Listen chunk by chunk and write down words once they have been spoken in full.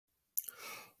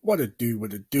What it do,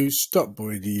 stop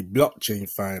boy the blockchain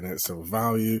finance of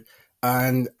value.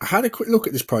 And I had a quick look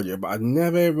at this project, but I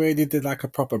never really did like a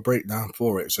proper breakdown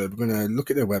for it. So we're going to look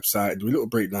at their website, do a little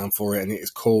breakdown for it, and it is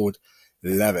called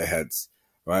Leatherheads,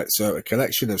 right? So a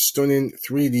collection of stunning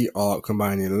 3D art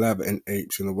combining leather and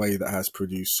apes in a way that has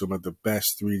produced some of the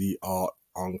best 3D art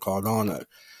on Cardano.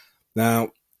 Now,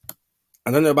 I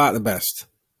don't know about the best,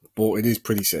 but it is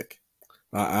pretty sick.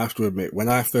 I have to admit, when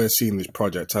I first seen this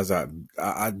project,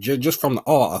 I just from the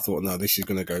art, I thought, no, this is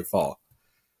going to go far.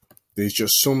 There's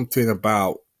just something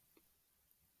about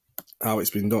how it's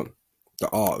been done. The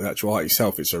art, the actual art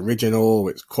itself, it's original,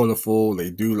 it's colourful,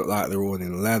 they do look like they're all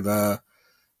in leather.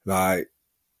 Like,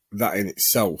 that in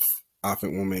itself, I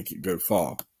think will make it go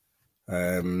far.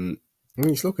 I mean,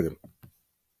 just look at them.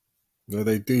 You know,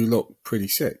 they do look pretty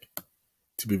sick,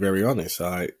 to be very honest.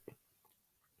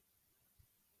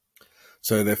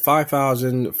 So they're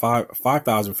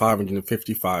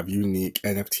 5,555 unique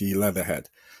NFT Leatherhead.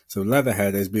 So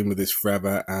Leatherhead has been with us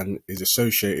forever and is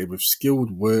associated with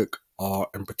skilled work, art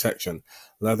and protection.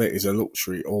 Leather is a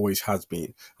luxury, always has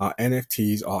been. Our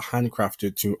NFTs are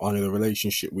handcrafted to honor the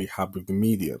relationship we have with the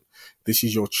medium. This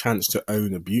is your chance to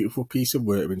own a beautiful piece of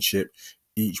workmanship,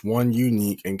 each one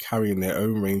unique and carrying their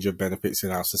own range of benefits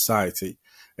in our society.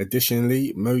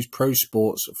 Additionally, most pro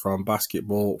sports from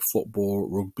basketball, football,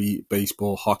 rugby,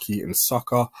 baseball, hockey and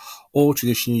soccer all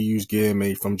traditionally use gear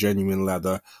made from genuine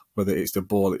leather, whether it's the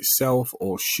ball itself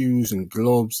or shoes and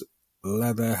gloves.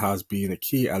 Leather has been a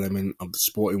key element of the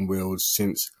sporting world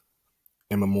since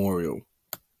immemorial.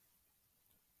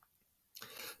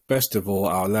 Best of all,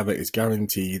 our leather is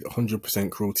guaranteed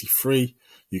 100% cruelty free.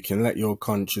 You can let your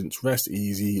conscience rest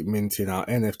easy minting our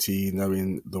NFT,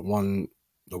 knowing the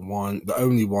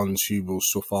only ones who will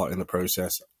suffer in the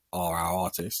process are our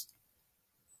artists.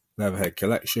 Leatherhead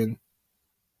collection.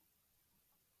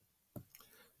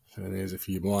 So there's a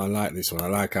few more. I like this one. I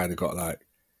like how they got like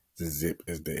the zip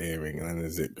as the earring, and then the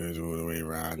zip goes all the way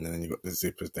around, and then you got the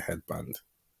zip as the headband.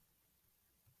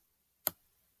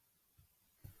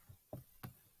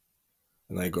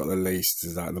 And they got the lace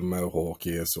as like the mohawk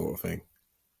ear sort of thing.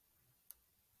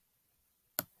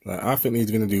 Like, I think these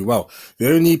are going to do well.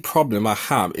 The only problem I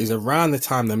have is around the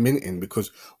time they're minting,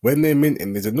 because when they're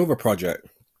minting, there's another project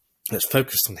that's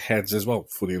focused on heads as well,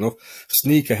 fully enough.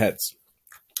 Sneaker heads.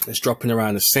 It's dropping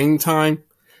around the same time.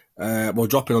 Well,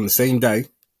 dropping on the same day.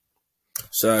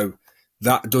 So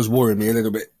that does worry me a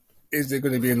little bit. Is there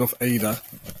going to be enough ADA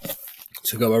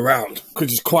to go around? Because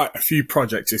there's quite a few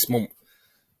projects this month.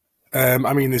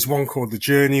 I mean, there's one called The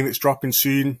Journey that's dropping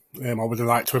soon. I would have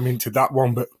liked to have minted that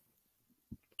one, but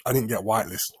I didn't get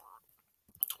whitelist.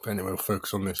 But anyway, we'll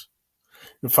focus on this.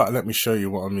 In fact, let me show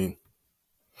you what I mean.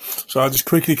 So I just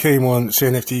quickly came on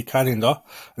Cnft calendar,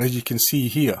 and as you can see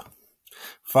here,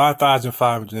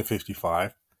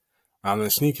 5,555, and the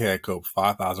Sneakerhead Club,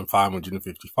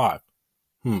 5,555.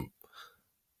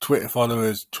 Twitter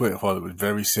followers,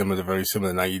 very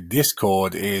similar. Now your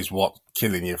Discord is what's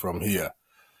killing you from here.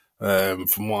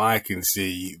 From what I can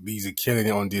see, these are killing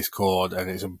it on Discord, and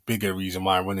it's a bigger reason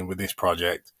why I'm running with this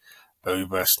project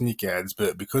over Sneakerheads.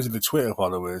 But because of the Twitter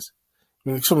followers,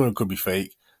 I mean, some of them could be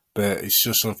fake, but it's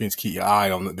just something to keep your eye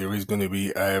on, that there is going to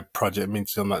be a project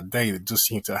minted on that day that does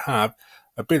seem to have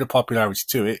a bit of popularity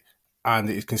to it, and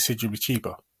it is considerably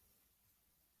cheaper.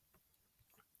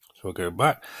 So we'll go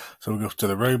back. So we'll go to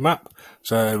the roadmap.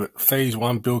 So phase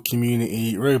 1, build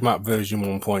community, roadmap version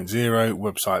 1.0,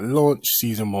 website launch,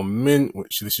 season 1 mint,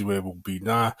 which this is where we'll be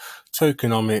now.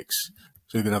 Tokenomics.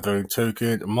 So you're going to have their own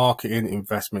token, marketing,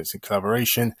 investments and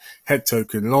collaboration, head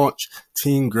token launch,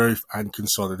 team growth and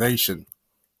consolidation.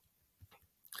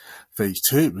 Phase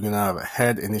 2, we're going to have a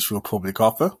head initial public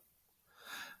offer.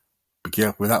 Be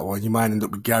careful with that one. You might end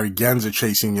up with Gary Ganser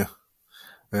chasing you.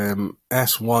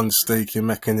 S1 staking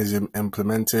mechanism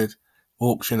implemented.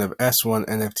 Auction of S1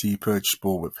 NFT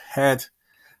purchasable with head.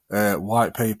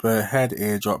 White paper, head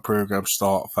airdrop program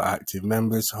start for active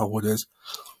members, holders.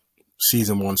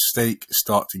 Season 1 stake,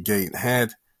 start to gain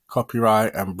head.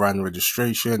 Copyright and brand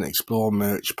registration. Explore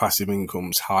merch, passive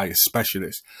incomes, hire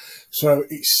specialist. So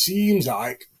it seems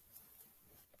like,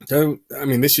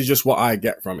 this is just what I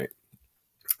get from it.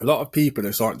 A lot of people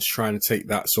are starting to try and take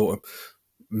that sort of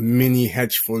mini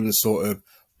hedge fund sort of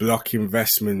block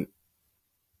investment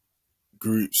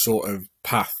group sort of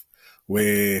path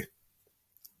where,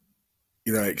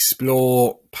 you know,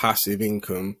 explore passive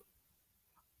income,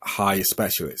 hire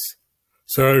specialists.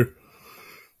 So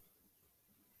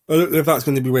I don't know if that's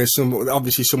going to be where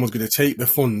obviously someone's going to take the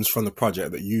funds from the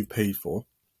project that you've paid for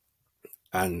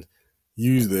and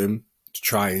use them to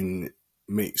try and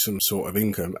make some sort of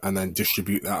income and then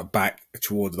distribute that back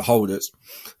towards the holders,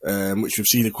 which we've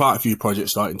seen quite a few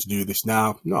projects starting to do this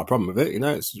now. Not a problem with it, you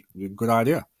know, it's a good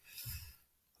idea.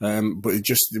 But we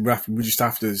just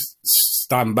have to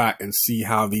stand back and see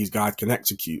how these guys can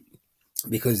execute,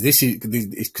 because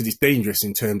it's dangerous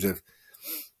in terms of,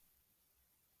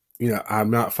 you know, I'm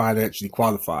not financially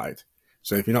qualified.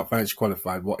 So if you're not financially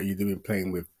qualified, what are you doing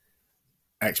playing with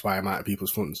X, Y amount of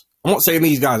people's funds? I'm not saying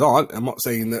these guys aren't. I'm not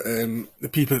saying that the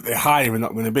people that they hire are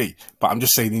not going to be. But I'm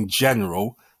just saying in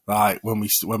general, like when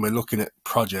we're looking at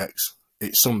projects,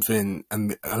 it's something,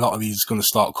 and a lot of these are going to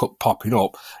start popping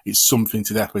up. It's something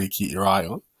to definitely keep your eye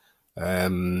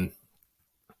on.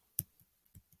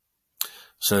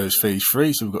 So it's phase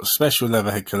 3. So we've got special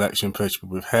leatherhead collection purchasable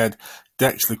with head,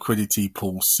 DEX liquidity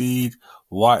pool seed,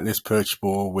 whitelist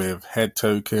purchasable with head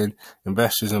token,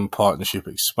 investors and partnership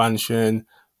expansion,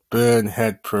 burn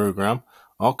head program.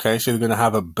 Okay, so they're going to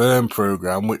have a burn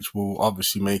program, which will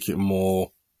obviously make it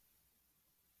more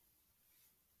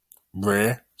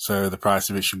rare. So the price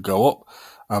of it should go up.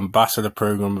 Ambassador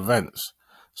program events.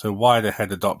 So wider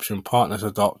head adoption, partners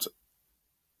adopt,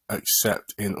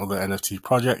 accept in other NFT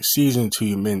projects. Season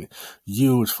 2 mint,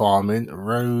 yield farming,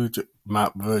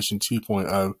 roadmap version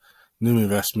 2.0, new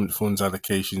investment funds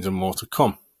allocations, and more to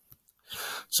come.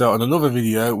 So on another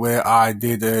video where I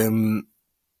did,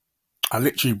 I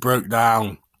literally broke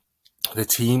down the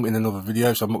team in another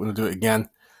video, so I'm not going to do it again,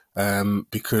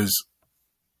 because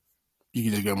you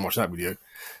can just go and watch that video.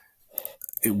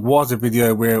 It was a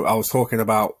video where I was talking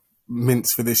about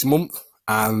mints for this month,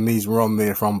 and these were on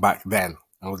there from back then.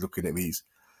 I was looking at these.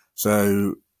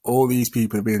 So all these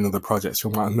people have been in other projects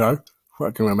from what I know, what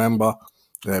I can remember.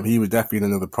 He was definitely in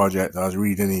another project. I was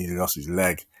reading, he lost his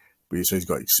leg, but so he's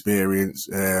got experience.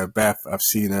 Beth, I've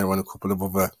seen her on a couple of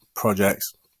other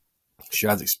projects. She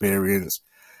has experience.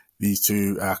 These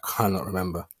two, I cannot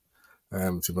remember,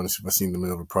 to be honest, if I've seen them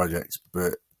in other projects,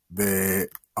 but they're,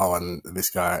 oh, and this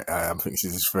guy, I think this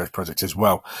is his first project as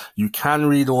well. You can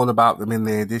read all about them in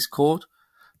their Discord.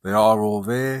 They are all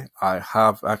there. I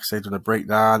have, like I said, done a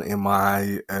breakdown in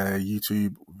my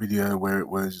YouTube video where it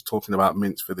was talking about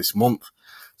mints for this month.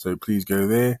 So please go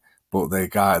there. But they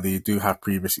do have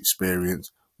previous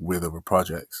experience with other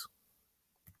projects.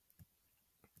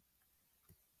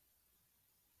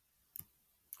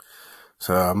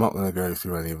 So I'm not going to go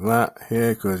through any of that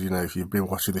here because, you know, if you've been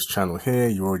watching this channel here,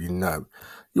 you already know.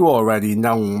 You already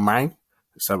know, man.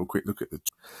 Let's have a quick look at the...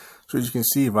 So as you can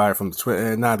see via from the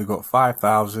Twitter, now they've got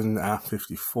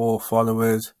 5,054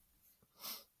 followers.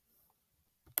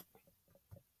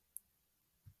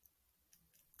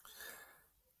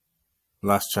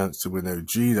 Last chance to win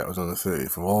OG, that was on the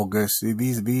 30th of August. See,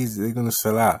 these they're going to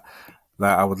sell out.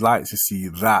 Like, I would like to see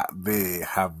that they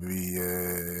have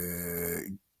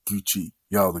the Gucci,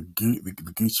 the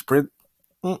Gucci print,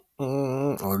 or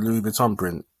Louis Vuitton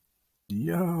print.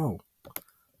 Yo.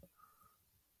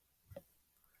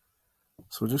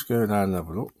 So we'll just go down and have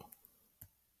a look.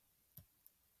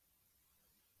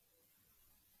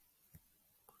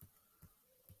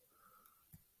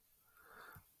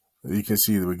 You can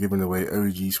see that we're giving away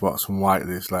OG spots from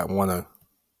whitelist like 1.0.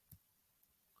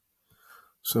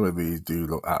 Some of these do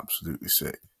look absolutely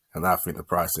sick, and I think the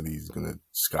price of these is going to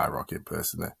skyrocket.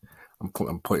 Personally, I'm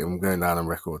going down on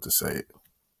record to say it.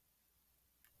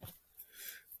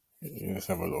 Let's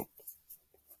have a look.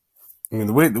 I mean,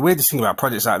 the weirdest thing about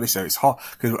projects like this, though, it's hard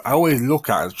because I always look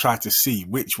at it and try to see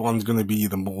which one's going to be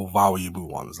the more valuable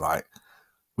ones. Like,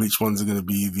 which ones are going to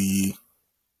be the,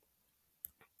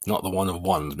 not the one of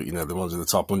ones, but, you know, the ones in the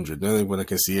top 100. The only one I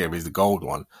can see here is the gold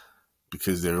one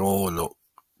because they all look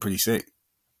pretty sick,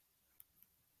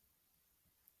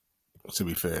 to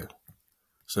be fair.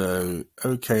 So,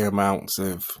 okay amounts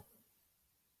of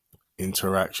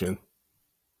interaction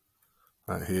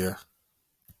right here.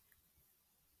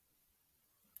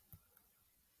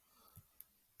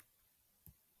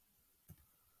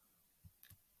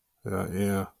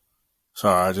 Yeah.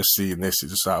 Sorry, I just seen this.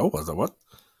 It's just like, oh, was that what?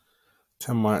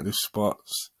 10 whitelist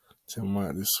spots. 10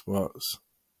 whitelist spots.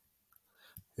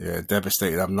 Yeah,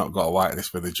 devastated. I've not got a whitelist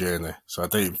for the journey, so I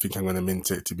don't even think I'm going to mint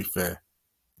it, to be fair.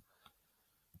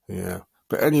 Yeah.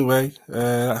 But anyway,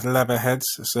 that's Leatherheads.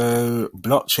 So,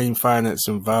 blockchain finance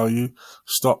and value.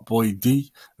 Stop Boy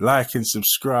D. Like and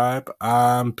subscribe,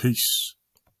 and peace.